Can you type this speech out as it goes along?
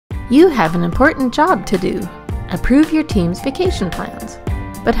You have an important job to do. Approve your team's vacation plans.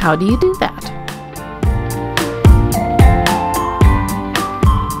 But how do you do that?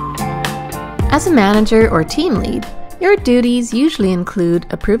 As a manager or team lead, your duties usually include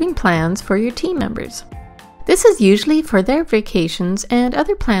approving plans for your team members. This is usually for their vacations and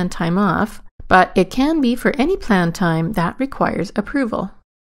other planned time off, but it can be for any planned time that requires approval.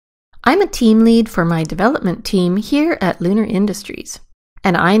 I'm a team lead for my development team here at Lunar Industries,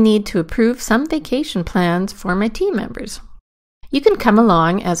 and I need to approve some vacation plans for my team members. You can come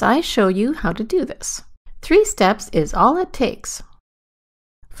along as I show you how to do this. 3 steps is all it takes.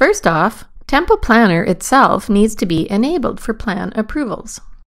 First off, Tempo Planner itself needs to be enabled for plan approvals.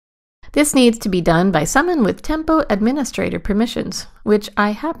 This needs to be done by someone with Tempo administrator permissions, which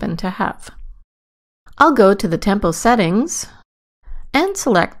I happen to have. I'll go to the Tempo settings and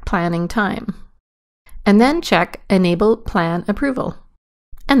select Planning Time, and then check Enable Plan Approval.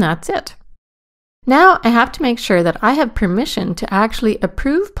 And that's it. Now I have to make sure that I have permission to actually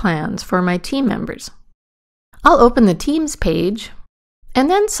approve plans for my team members. I'll open the Teams page and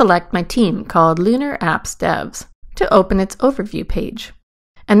then select my team called Lunar Apps Devs to open its overview page,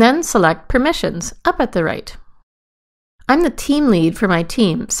 and then select Permissions up at the right. I'm the team lead for my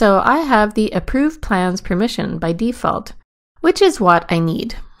team, so I have the Approve Plans permission by default, which is what I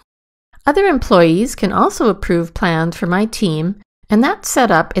need. Other employees can also approve plans for my team, and that's set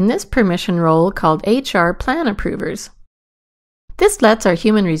up in this permission role called HR Plan Approvers. This lets our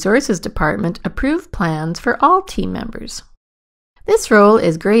Human Resources Department approve plans for all team members. This role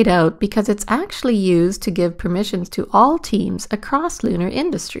is grayed out because it's actually used to give permissions to all teams across Lunar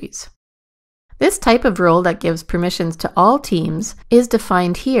Industries. This type of role that gives permissions to all teams is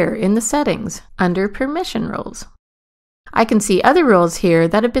defined here in the settings under Permission Roles. I can see other roles here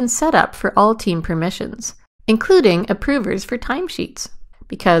that have been set up for all team permissions, including approvers for timesheets,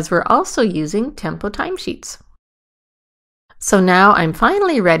 because we're also using Tempo timesheets. So now I'm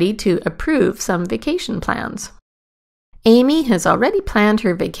finally ready to approve some vacation plans. Amy has already planned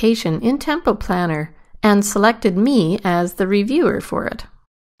her vacation in Tempo Planner and selected me as the reviewer for it.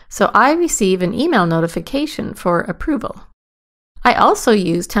 So I receive an email notification for approval. I also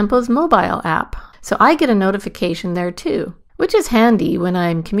use Tempo's mobile app, so I get a notification there too, which is handy when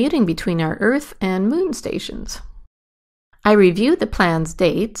I'm commuting between our Earth and Moon stations. I review the plan's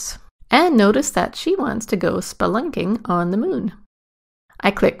dates and notice that she wants to go spelunking on the Moon. I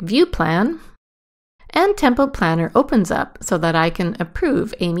click View Plan, and Tempo Planner opens up so that I can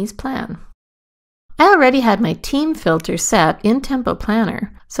approve Amy's plan. I already had my team filter set in Tempo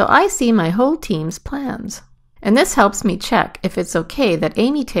Planner, so I see my whole team's plans. And this helps me check if it's okay that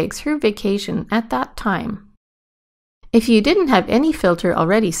Amy takes her vacation at that time. If you didn't have any filter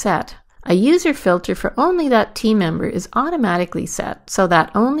already set, a user filter for only that team member is automatically set so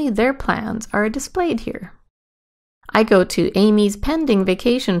that only their plans are displayed here. I go to Amy's pending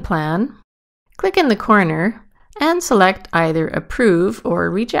vacation plan, click in the corner, and select either Approve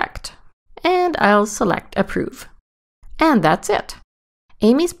or Reject. And I'll select Approve. And that's it.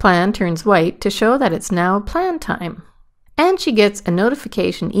 Amy's plan turns white to show that it's now plan time. And she gets a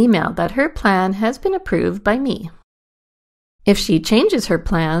notification email that her plan has been approved by me. If she changes her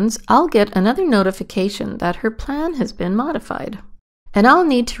plans, I'll get another notification that her plan has been modified, and I'll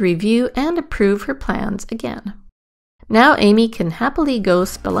need to review and approve her plans again. Now Amy can happily go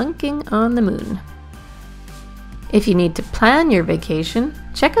spelunking on the Moon. If you need to plan your vacation,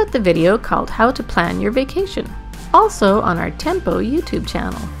 check out the video called How to Plan Your Vacation, also on our Tempo YouTube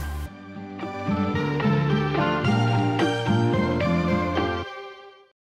channel.